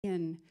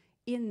in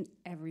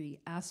every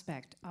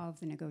aspect of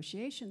the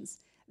negotiations,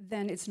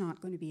 then it's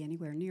not going to be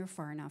anywhere near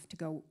far enough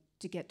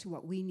to get to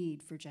what we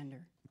need for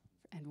gender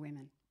and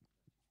women.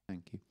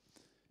 Thank you.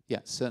 Yeah,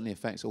 it certainly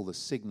affects all the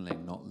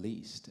signaling, not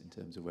least, in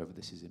terms of whether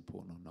this is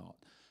important or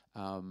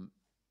not.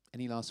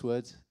 Any last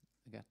words,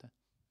 Agatha?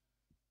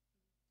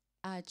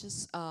 I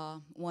just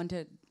I'm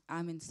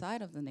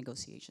inside of the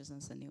negotiations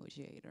as a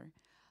negotiator.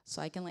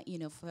 So I can let you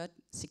know what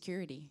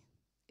security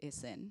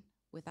is in,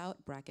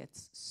 without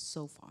brackets,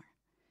 so far.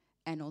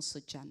 And also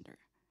gender,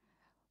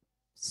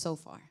 so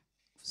far.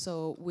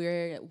 So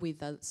we're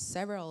with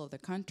several of the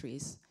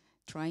countries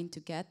trying to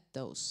get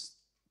those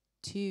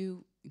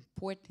two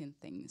important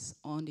things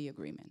on the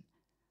agreement,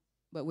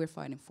 but we're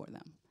fighting for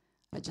them.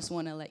 I just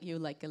want to let you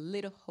like a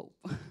little hope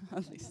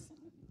on this.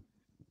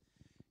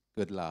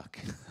 Good luck.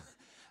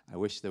 I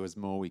wish there was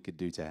more we could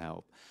do to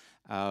help.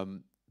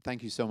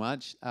 Thank you so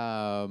much.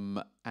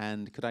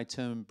 And could I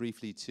turn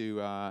briefly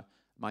to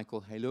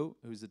Michael Halo,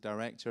 who's the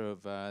director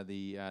of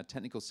the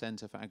Technical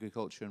Center for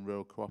Agriculture and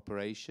Rural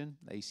Cooperation,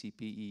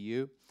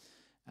 ACP-EU,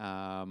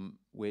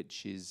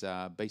 which is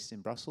based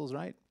in Brussels,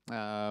 right?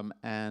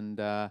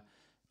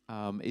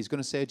 He's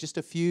going to say just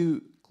a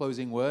few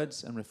closing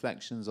words and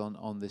reflections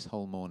on this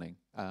whole morning.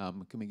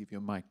 Can we give you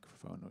a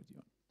microphone? Or do you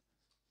want?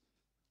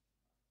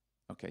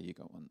 Okay, you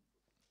got one.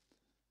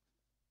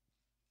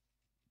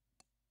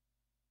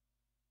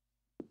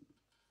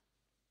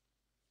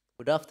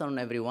 Good afternoon,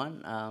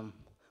 everyone.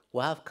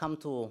 We have come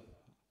to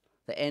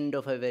the end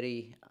of a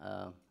very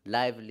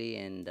lively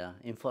and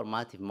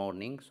informative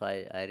morning, so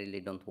I really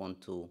don't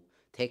want to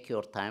take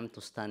your time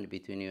to stand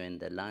between you and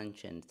the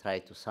lunch and try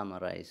to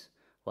summarize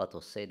what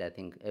was said. I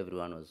think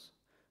everyone was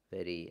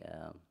very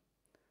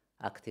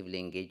actively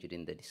engaged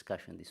in the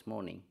discussion this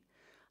morning.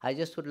 I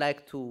just would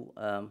like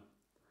to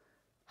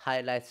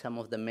highlight some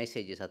of the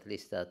messages, at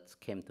least that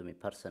came to me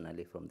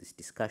personally from these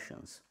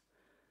discussions.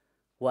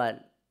 Well,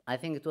 I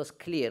think it was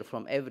clear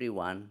from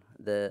everyone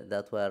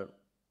that we're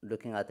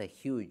looking at a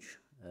huge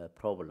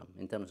problem.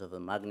 In terms of the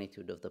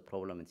magnitude of the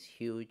problem, it's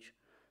huge.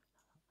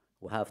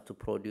 We have to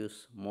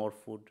produce more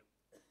food,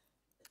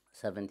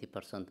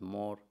 70%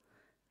 more,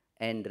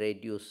 and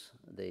reduce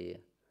the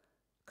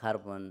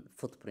carbon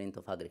footprint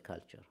of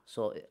agriculture.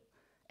 So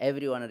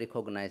everyone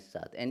recognizes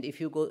that. And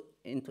if you go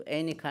into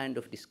any kind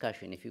of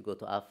discussion, if you go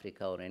to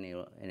Africa or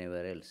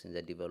anywhere else in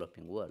the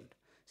developing world,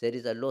 there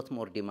is a lot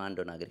more demand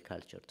on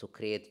agriculture to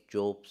create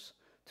jobs,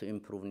 to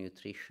improve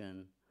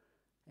nutrition,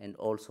 and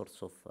all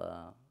sorts of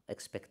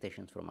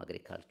expectations from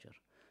agriculture.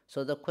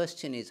 So the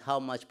question is, how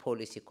much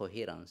policy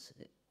coherence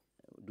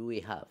do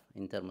we have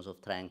in terms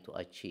of trying to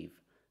achieve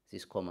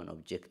these common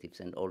objectives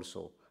and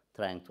also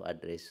trying to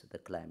address the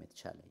climate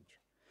challenge?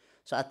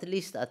 So at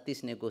least at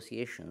these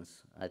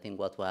negotiations, I think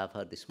what we have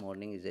heard this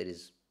morning is there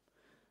is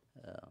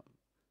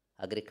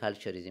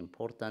agriculture is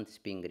important, it's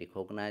being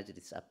recognized,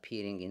 it's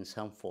appearing in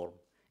some form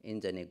in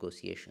the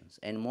negotiations,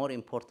 and more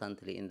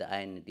importantly in the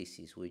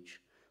INDCs, which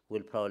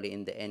will probably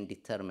in the end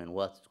determine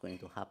what's going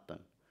to happen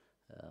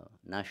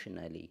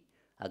nationally.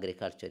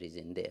 Agriculture is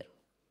in there.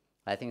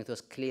 I think it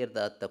was clear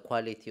that the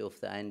quality of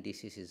the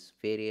INDCs is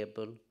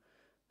variable.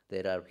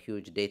 There are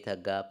huge data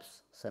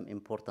gaps. Some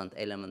important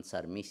elements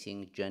are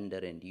missing, gender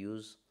and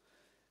use,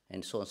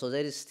 and so on. So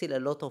there is still a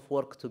lot of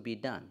work to be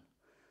done.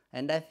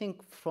 And I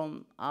think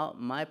from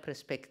my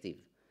perspective,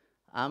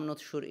 I'm not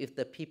sure if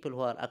the people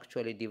who are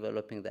actually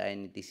developing the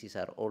INDCs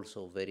are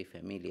also very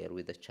familiar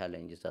with the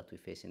challenges that we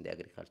face in the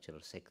agricultural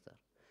sector.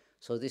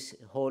 So this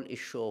whole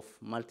issue of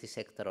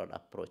multi-sectoral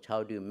approach,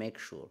 how do you make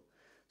sure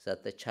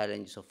that the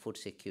challenges of food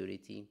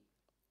security,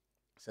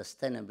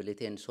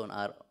 sustainability, and so on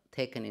are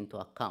taken into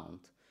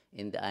account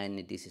in the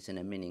INDCs in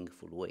a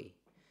meaningful way?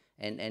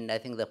 And I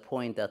think the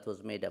point that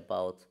was made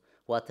about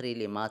what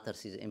really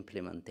matters is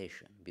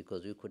implementation,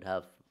 because we could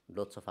have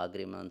lots of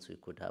agreements, we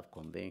could have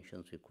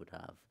conventions, we could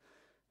have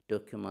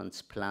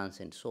documents,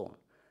 plans, and so on.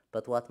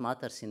 But what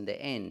matters in the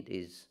end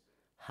is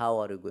how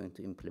are you going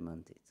to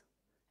implement it?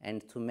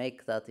 And to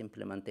make that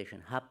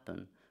implementation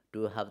happen,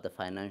 do you have the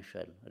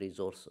financial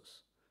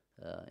resources,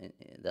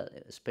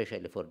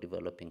 especially for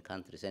developing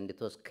countries? And it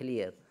was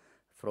clear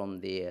from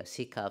the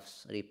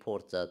CICAF's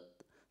report that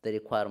the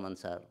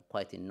requirements are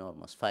quite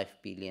enormous, $5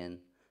 billion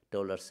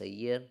a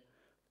year,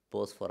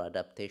 both for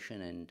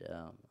adaptation and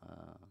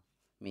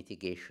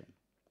mitigation.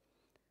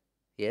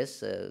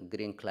 Yes,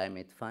 Green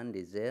Climate Fund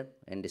is there,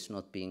 and it's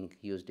not being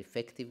used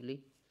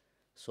effectively.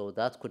 So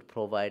that could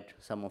provide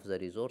some of the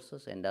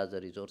resources, and other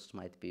resources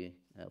might be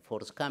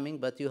forthcoming.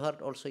 But you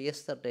heard also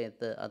yesterday at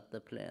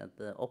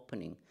the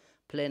opening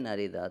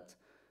plenary that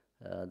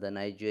the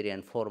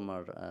Nigerian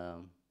former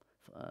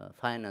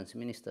finance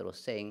minister was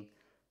saying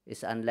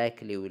it's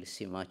unlikely we'll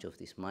see much of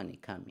this money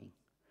coming.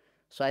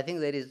 So I think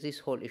there is this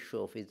whole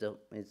issue of is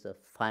the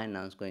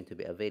finance going to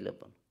be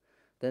available?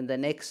 Then the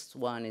next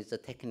one is the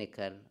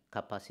technical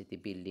capacity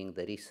building,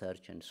 the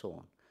research, and so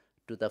on.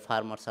 Do the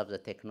farmers have the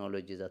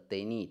technology that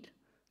they need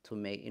to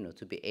make,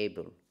 to be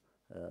able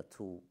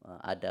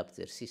adapt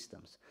their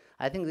systems.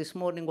 I think this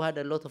morning we had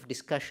a lot of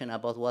discussion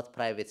about what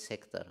private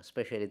sector,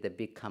 especially the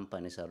big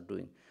companies, are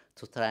doing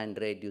to try and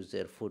reduce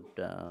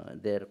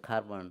their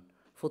carbon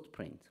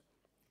footprint.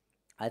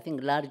 I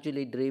think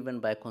largely driven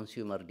by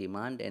consumer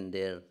demand and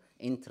their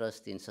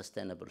interest in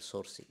sustainable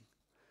sourcing.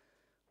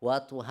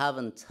 What we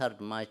haven't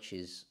heard much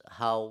is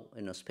how,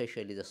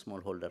 especially the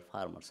smallholder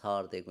farmers, how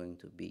are they going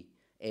to be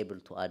able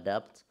to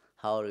adapt?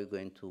 How are we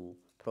going to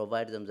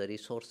provide them the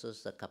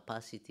resources, the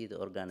capacity, the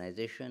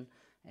organization?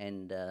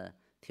 And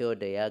Theo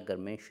de Jager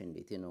mentioned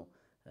it,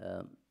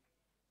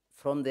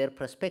 from their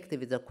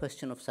perspective, it's a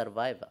question of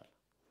survival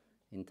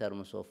in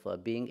terms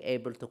of being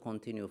able to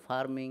continue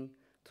farming,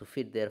 to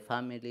feed their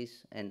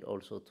families, and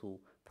also to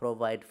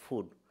provide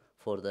food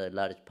for the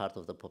large part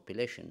of the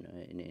population.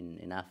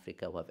 In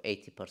Africa, we have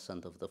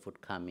 80% of the food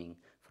coming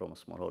from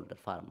smallholder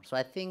farmers. So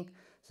I think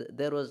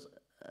there was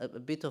a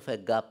bit of a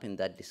gap in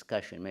that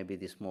discussion. Maybe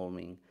this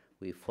morning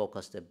we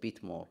focused a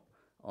bit more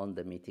on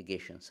the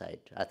mitigation side,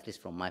 at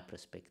least from my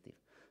perspective.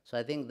 So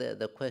I think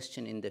the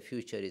question in the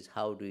future is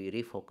how do we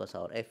refocus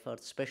our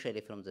efforts,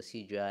 especially from the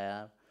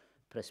CGIAR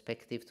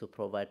perspective, to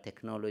provide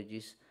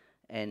technologies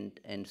and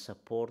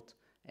support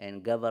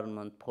and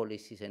government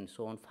policies and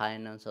so on,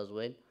 finance as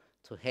well,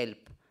 to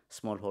help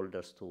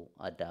smallholders to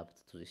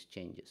adapt to these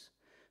changes.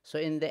 So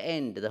in the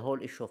end, the whole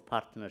issue of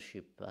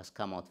partnership has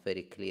come out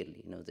very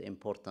clearly, the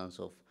importance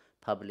of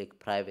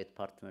public-private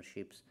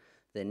partnerships,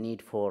 the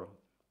need for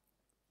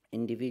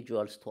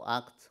individuals to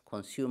act,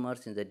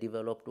 consumers in the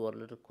developed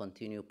world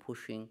continue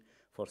pushing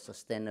for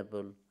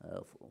sustainable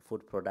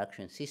food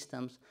production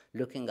systems,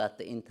 looking at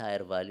the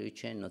entire value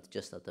chain, not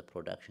just at the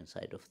production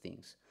side of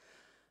things.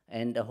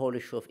 And the whole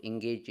issue of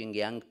engaging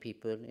young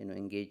people,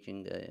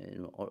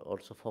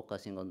 also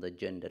focusing on the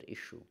gender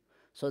issue.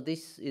 So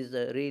this is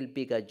a real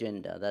big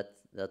agenda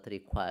that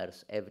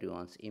requires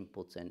everyone's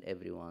inputs and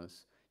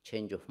everyone's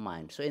change of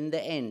mind. So in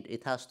the end,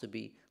 it has to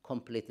be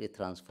completely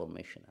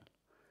transformational.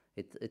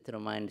 It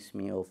reminds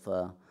me of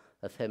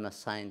a famous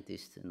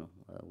scientist,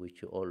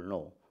 which you all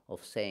know,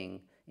 of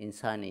saying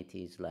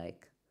insanity is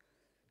like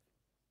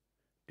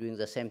doing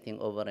the same thing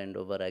over and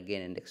over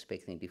again and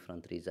expecting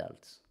different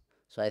results.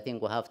 So I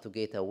think we have to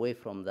get away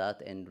from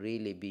that and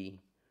really be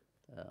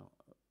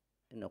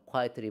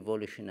quite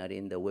revolutionary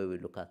in the way we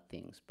look at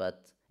things.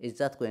 But is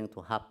that going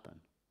to happen?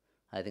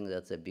 I think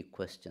that's a big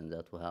question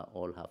that we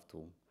all have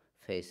to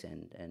face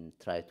and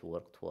try to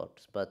work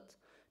towards. But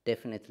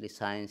definitely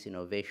science,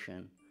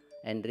 innovation,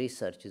 and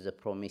research is a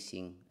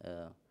promising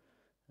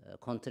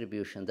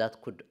contribution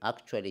that could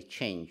actually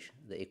change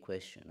the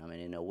equation,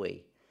 in a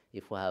way.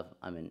 If we have,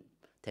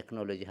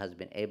 technology has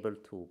been able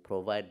to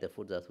provide the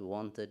food that we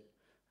wanted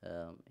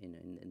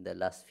in the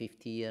last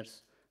 50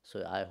 years.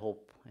 So I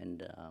hope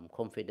and I'm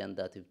confident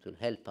that it will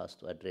help us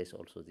to address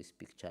also this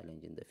big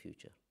challenge in the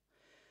future.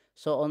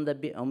 So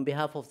on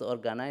behalf of the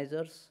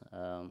organizers,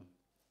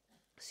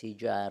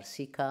 CGIAR,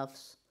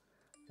 CCAFs,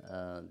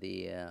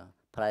 the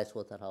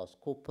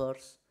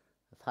PricewaterhouseCoopers,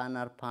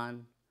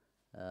 FANARPAN,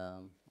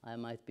 I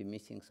might be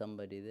missing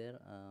somebody there.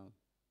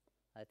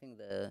 I think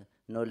the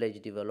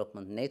Knowledge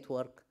Development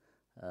Network,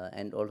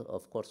 and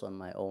of course on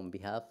my own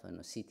behalf, and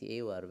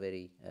CTA, we are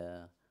very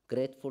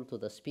grateful to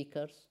the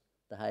speakers,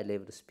 the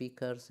high-level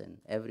speakers, and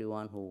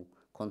everyone who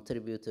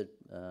contributed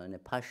in a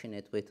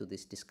passionate way to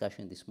this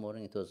discussion this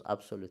morning. It was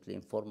absolutely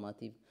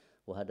informative.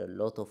 We had a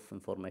lot of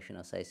information,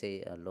 as I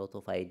say, a lot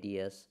of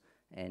ideas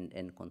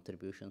and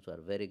contributions. We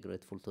are very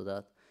grateful to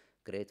that.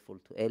 Grateful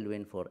to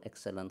Elwin for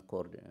excellent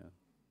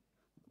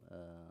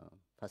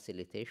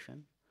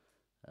facilitation.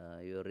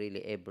 You're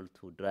really able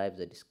to drive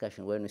the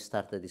discussion. When we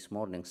started this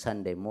morning,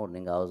 Sunday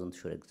morning, I wasn't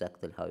sure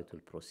exactly how it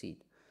will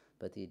proceed,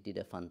 but he did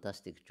a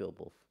fantastic job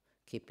of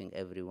keeping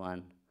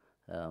everyone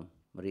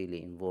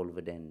really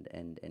involved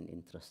and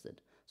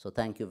interested. So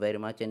thank you very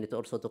much. And it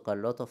also took a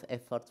lot of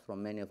effort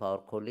from many of our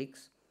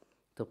colleagues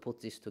to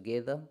put this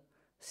together,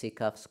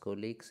 CCAF's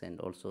colleagues and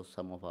also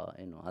some of our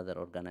other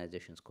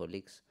organizations'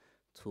 colleagues,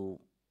 to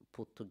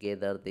put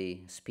together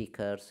the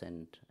speakers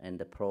and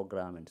the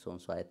program and so on.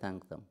 So I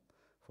thank them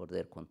for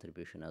their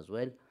contribution as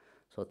well.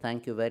 So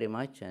thank you very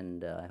much,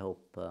 and I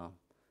hope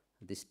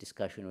this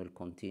discussion will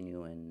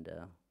continue and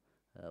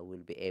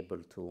we'll be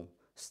able to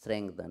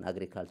strengthen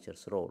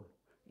agriculture's role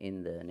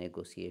in the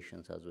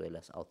negotiations as well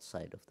as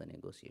outside of the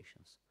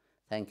negotiations.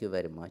 Thank you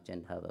very much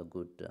and have a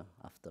good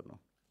afternoon.